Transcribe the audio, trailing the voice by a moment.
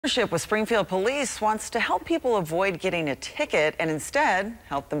Partnership with Springfield Police wants to help people avoid getting a ticket and instead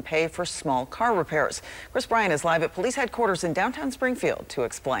help them pay for small car repairs. Chris Bryant is live at police headquarters in downtown Springfield to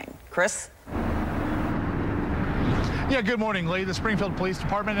explain. Chris? Yeah, good morning, Lee. The Springfield Police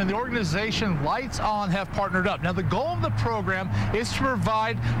Department and the organization Lights On have partnered up. Now, the goal of the program is to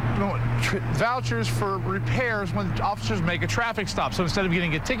provide vouchers for repairs when officers make a traffic stop. So instead of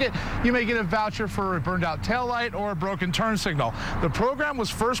getting a ticket, you may get a voucher for a burned out taillight or a broken turn signal. The program was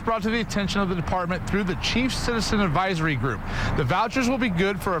first brought to the attention of the department through the Chief Citizen Advisory Group. The vouchers will be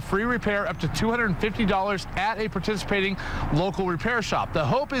good for a free repair up to $250 at a participating local repair shop. The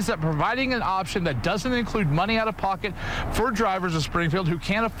hope is that providing an option that doesn't include money out of pocket for drivers of Springfield who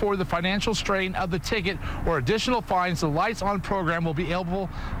can't afford the financial strain of the ticket or additional fines, the Lights On program will be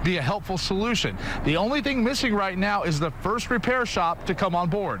a helpful solution. The only thing missing right now is the first repair shop to come on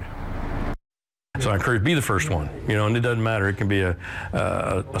board. So I encourage, be the first one, and it doesn't matter. It can be a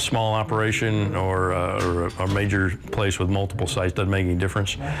small operation or a major place with multiple sites. Doesn't make any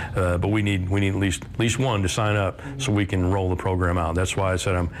difference. But we need at least one to sign up so we can roll the program out. That's why I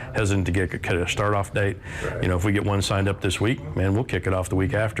said I'm hesitant to get a start-off date. Right. If we get one signed up this week, man, we'll kick it off the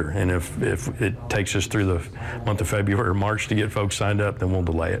week after. And if it takes us through the month of February or March to get folks signed up, then we'll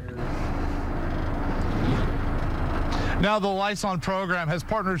delay it. Now, the Lights On program has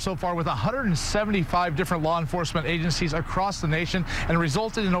partnered so far with 175 different law enforcement agencies across the nation and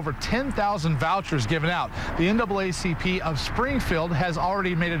resulted in over 10,000 vouchers given out. The NAACP of Springfield has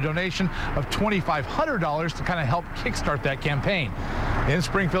already made a donation of $2,500 to kind of help kickstart that campaign. In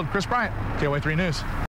Springfield, Chris Bryant, KOA 3 News.